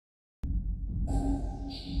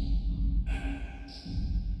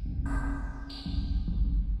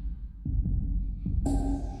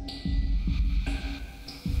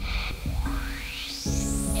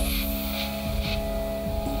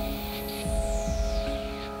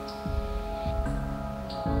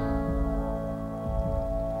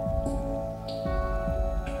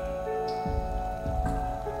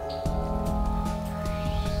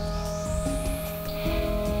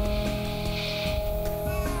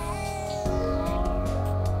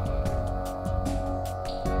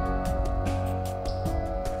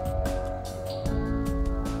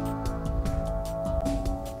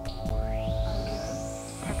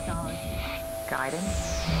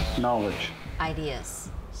Guidance. Knowledge. Ideas.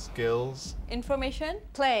 Skills. Information.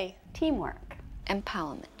 Play. Teamwork.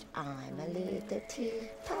 Empowerment. I'm a little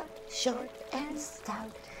teapot, short and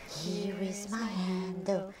stout. Here is my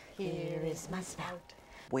handle, here is my spout.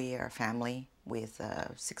 We are a family with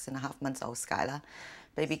a 6.5 months old Skylar.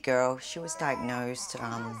 Baby girl, she was diagnosed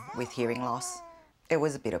with hearing loss. It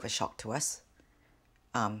was a bit of a shock to us.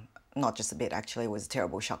 Not just a bit, actually, it was a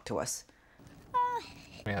terrible shock to us.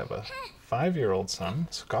 We have a 5-year-old son,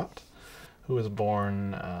 Scott, who was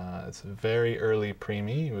born, it's a very early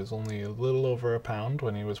preemie. He was only a little over a pound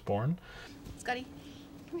when he was born. Scotty,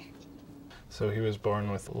 come here. So he was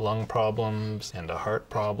born with lung problems and a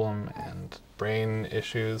heart problem and brain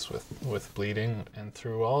issues with bleeding. And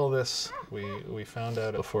through all this, we found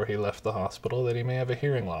out before he left the hospital that he may have a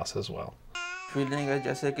hearing loss as well. Feeling है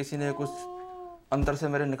जैसे किसी ने कुछ अंदर से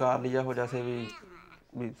मेरे निकाल लिया हो, जैसे भी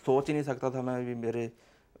सोच ही नहीं सकता था मैं भी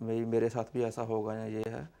मेरे साथ भी ऐसा होगा या ये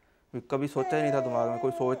है। कभी सोचा ही नहीं था दिमाग में,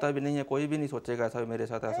 कोई सोचता भी नहीं है, कोई भी नहीं सोचेगा ऐसा मेरे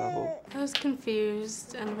साथ ऐसा हो। I was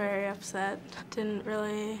confused and very upset. Didn't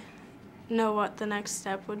really know what the next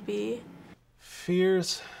step would be.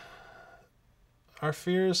 Fears. Our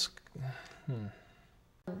fears.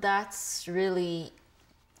 That's really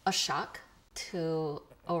a shock to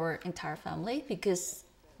our entire family because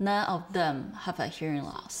none of them have a hearing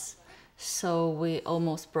loss. So we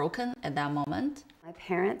almost broken at that moment. My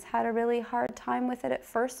parents had a really hard time with it at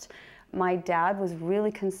first. My dad was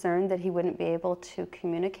really concerned that he wouldn't be able to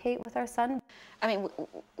communicate with our son. I mean,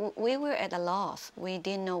 we were at a loss. We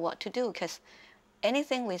didn't know what to do because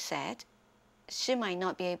anything we said, she might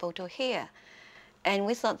not be able to hear. And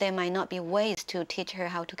we thought there might not be ways to teach her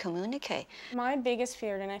how to communicate. My biggest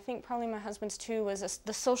fear, and I think probably my husband's too, was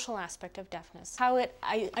the social aspect of deafness, how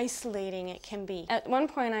isolating it can be. At one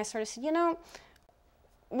point I sort of said, you know,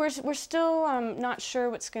 we're still not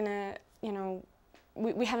sure what's gonna, you know,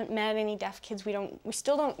 we haven't met any deaf kids. We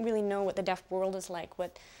still don't really know what the deaf world is like.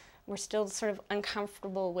 We're still sort of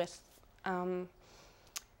uncomfortable with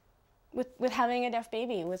having a deaf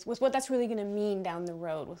baby, with what that's really gonna mean down the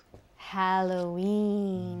road.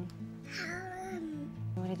 Halloween.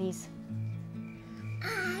 What are these?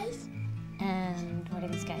 Eyes. And what are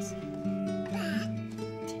these guys?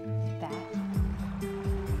 Bat.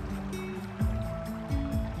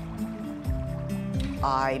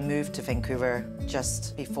 I moved to Vancouver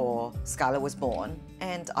just before Skylar was born,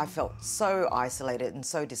 and I felt so isolated and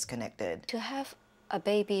so disconnected. To have a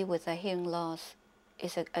baby with a hearing loss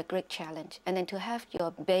is a great challenge. And then to have your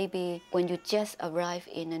baby when you just arrive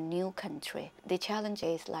in a new country, the challenge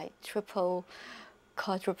is like triple,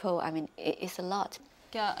 quadruple, I mean, it's a lot.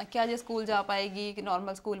 क्या ये school जा पाएगी कि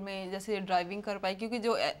normal school में जैसे driving कर पाएगी क्योंकि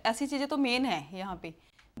जो ऐसी चीज़ें तो मेन है यहाँ पे.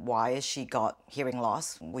 Why has she got hearing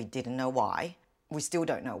loss? We didn't know why. We still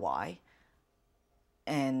don't know why.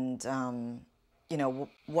 And, you know,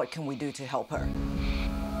 what can we do to help her?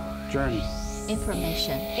 Journey.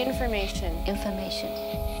 Information. Information. Information.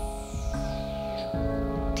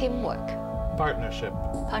 Teamwork. Partnership.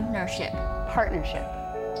 Partnership. Partnership.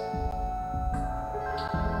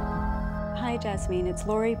 Hi, Jasmine. It's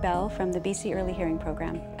Lori Bell from the BC Early Hearing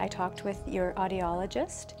Program. I talked with your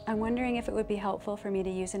audiologist. I'm wondering if it would be helpful for me to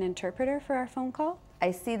use an interpreter for our phone call.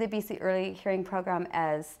 I see the BC Early Hearing Program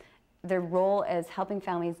as their role as helping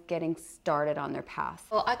families getting started on their path.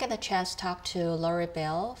 Well, I get a chance to talk to Lori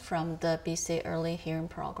Bell from the BC Early Hearing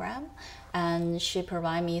Program, and she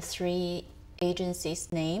provided me 3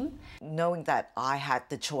 agencies' name. Knowing that I had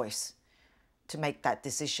the choice to make that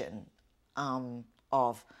decision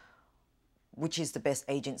of which is the best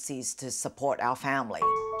agencies to support our family.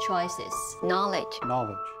 Choices. Knowledge.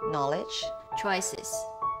 Knowledge. Choices.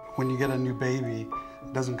 When you get a new baby,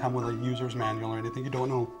 it doesn't come with a user's manual or anything. You don't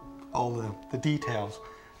know all the details.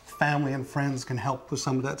 Family and friends can help with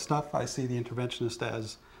some of that stuff. I see the interventionist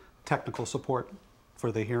as technical support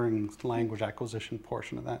for the hearing language acquisition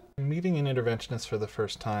portion of that. Meeting an interventionist for the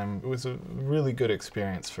first time, it was a really good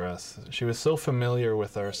experience for us. She was so familiar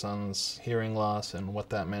with our son's hearing loss and what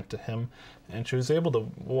that meant to him, and she was able to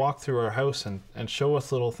walk through our house and show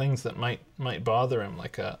us little things that might bother him,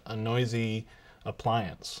 like a noisy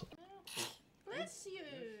appliance. Bless you.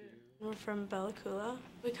 We're from Bella Coola.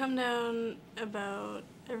 We come down about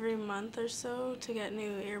every month or so to get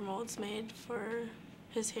new ear molds made for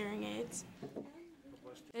his hearing aids.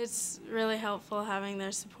 It's really helpful having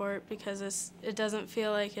their support because it doesn't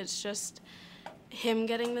feel like it's just him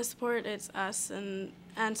getting the support, it's us and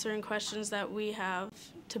answering questions that we have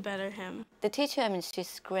to better him. The teacher, I mean,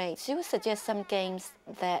 she's great. She would suggest some games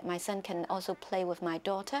that my son can also play with my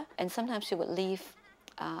daughter, and sometimes she would leave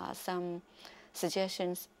some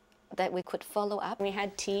suggestions that we could follow up. We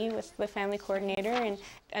had tea with the family coordinator,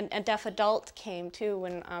 and a deaf adult came too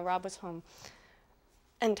when Rob was home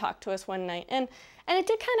and talked to us one night. And it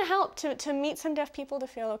did kind of help to meet some deaf people, to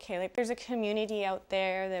feel okay, like there's a community out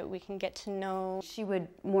there that we can get to know. She would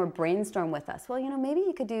more brainstorm with us. Well, you know, maybe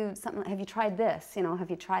you could do something, have you tried this? You know, have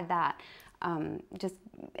you tried that?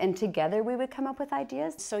 And together we would come up with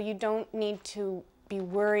ideas. So you don't need to be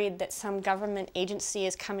worried that some government agency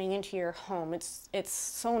is coming into your home. It's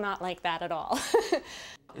so not like that at all.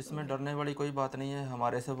 इसमें डरने वाली कोई बात नहीं है.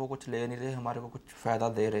 हमारे से वो कुछ ले नहीं रहे, हमारे को कुछ फ़ायदा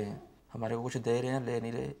दे रहे हैं. हमारे को कुछ दे रहे हैं, ले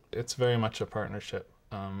नहीं रहे. It's very much a partnership.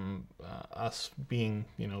 Us being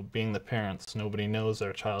the parents, nobody knows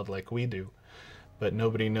our child like we do, but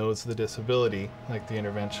nobody knows the disability like the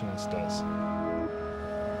interventionist does.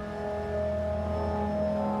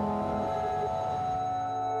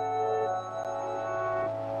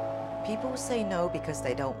 People say no because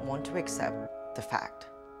they don't want to accept the fact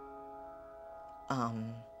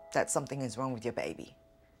that something is wrong with your baby.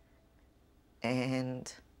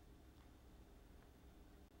 And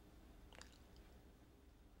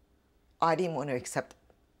I didn't want to accept it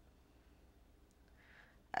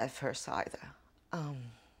at first either.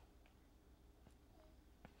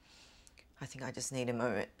 I think I just need a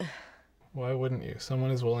moment. Why wouldn't you?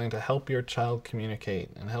 Someone is willing to help your child communicate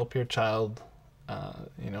and help your child,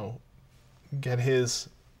 get his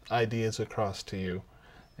ideas across to you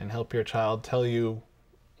and help your child tell you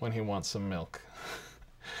when he wants some milk.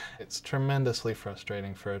 It's tremendously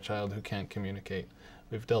frustrating for a child who can't communicate.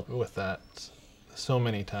 We've dealt with that so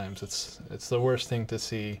many times. It's the worst thing to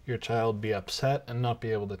see your child be upset and not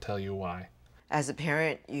be able to tell you why. As a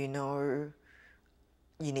parent, you know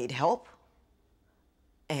you need help,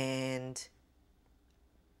 and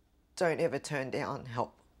don't ever turn down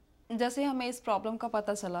help. जैसे हमें इस problem का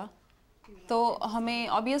पता चला तो हमें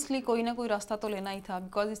obviously कोई ना कोई रास्ता तो लेना ही था,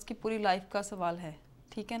 बिकॉज इसकी पूरी लाइफ का सवाल है.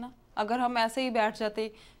 ठीक है ना? अगर हम ऐसे ही बैठ जाते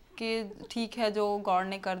कि ठीक है जो गॉड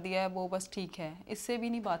ने कर दिया है वो बस ठीक है, इससे भी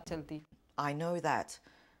नहीं बात चलती. I know that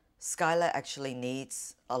Skylar actually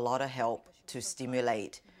needs a lot of help to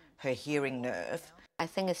stimulate her hearing nerve. I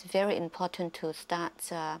think it's very important to start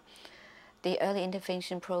the early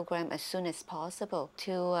intervention program as soon as possible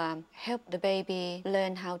to help the baby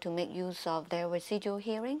learn how to make use of their residual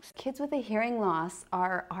hearings. Kids with a hearing loss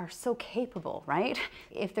are so capable, right?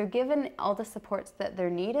 If they're given all the supports that they're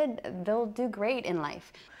needed, they'll do great in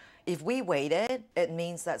life. If we waited, it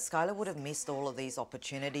means that Skylar would have missed all of these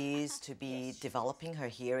opportunities to be developing her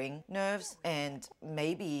hearing nerves, and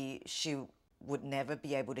maybe she would never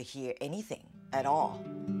be able to hear anything at all.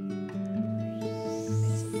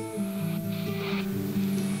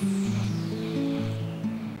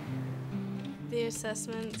 The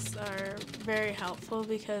assessments are very helpful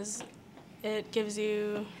because it gives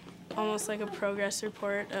you almost like a progress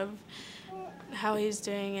report of how he's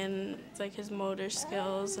doing and like his motor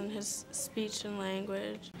skills and his speech and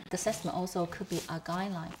language. The assessment also could be a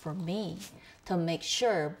guideline for me to make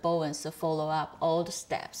sure Bowens to follow up all the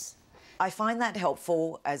steps. I find that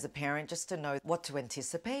helpful as a parent, just to know what to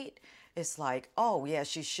anticipate. It's like, oh yeah,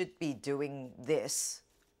 she should be doing this,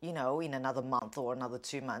 in another month or another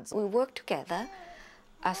 2 months. We work together,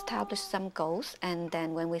 establish some goals, and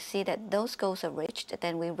then when we see that those goals are reached,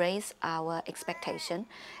 then we raise our expectation,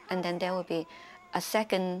 and then there will be a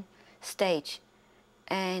second stage,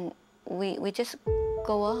 and we just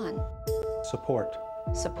go on. Support.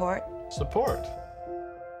 Support. Support.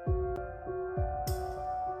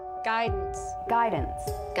 Guidance. Guidance.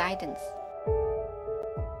 Guidance.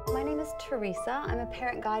 My name is Teresa. I'm a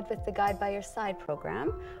parent guide with the Guide by Your Side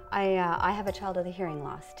program. I have a child with a hearing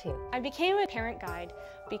loss too. I became a parent guide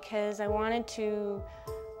because I wanted to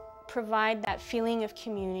provide that feeling of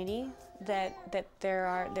community, that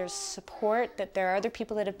there's support, that there are other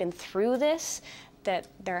people that have been through this, that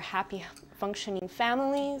they're happy, functioning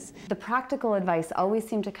families. The practical advice always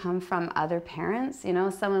seemed to come from other parents. You know,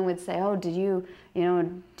 someone would say, "Oh, do you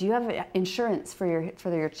have insurance for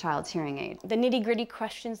your child's hearing aid?" The nitty-gritty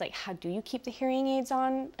questions like, how do you keep the hearing aids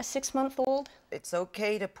on a 6-month-old? It's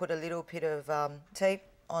okay to put a little bit of tape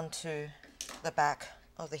onto the back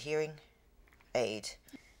of the hearing aid.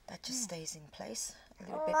 That just stays in place a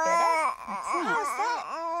little bit better. How's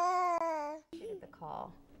that? The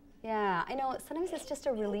call. Yeah, I know. Sometimes it's just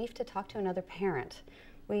a relief to talk to another parent.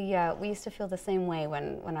 We used to feel the same way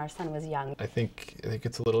when our son was young. I think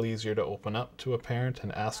it's a little easier to open up to a parent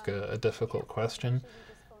and ask a difficult question,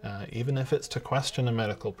 even if it's to question a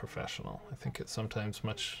medical professional. I think it's sometimes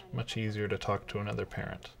much easier to talk to another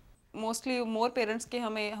parent. Mostly more parents के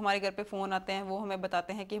हमारे घर पे phone आते हैं, वो हमें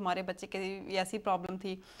बताते हैं कि हमारे बच्चे की ऐसी प्रॉब्लम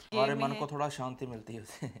थी, हमारे मन को थोड़ा शांति मिलती है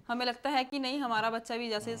उससे। हमें लगता है कि नहीं, हमारा बच्चा भी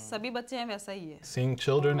जैसे सभी बच्चे हैं वैसा ही है। Seeing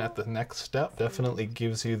children at the next step definitely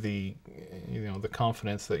gives you the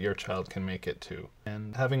confidence that your child can make it too.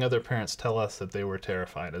 And having other parents tell us that they were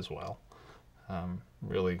terrified as well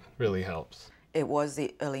really helps. It was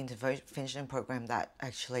the early intervention program that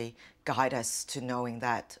actually guided us to knowing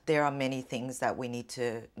that there are many things that we need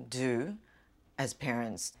to do as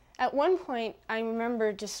parents. At one point, I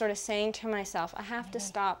remember just sort of saying to myself, I have to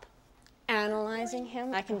stop analyzing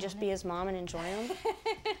him. I can just be his mom and enjoy him.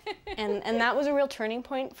 And that was a real turning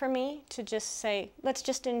point for me, to just say, let's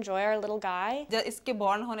just enjoy our little guy. इसके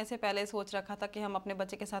born होने से पहले सोच रखा था कि हम अपने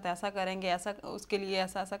बच्चे के साथ ऐसा करेंगे, ऐसा उसके लिए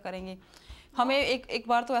ऐसा करेंगे। हमें एक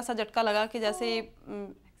बार तो ऐसा झटका लगा कि जैसे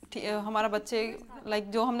हमारा बच्चे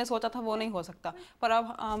जो हमने सोचा था वो नहीं हो सकता, पर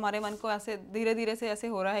अब हमारे मन को ऐसे धीरे धीरे से ऐसे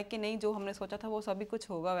हो रहा है कि नहीं, जो हमने सोचा था वो सभी कुछ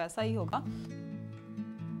होगा, वैसा ही होगा।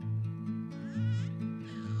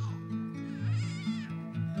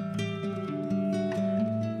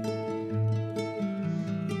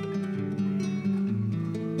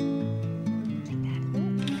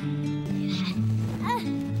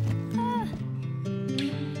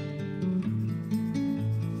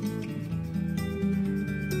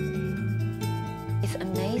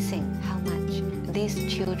 How much these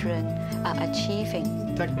children are achieving.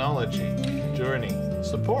 Technology, journey,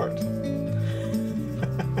 support.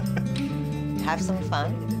 Have some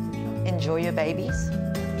fun. Enjoy your babies.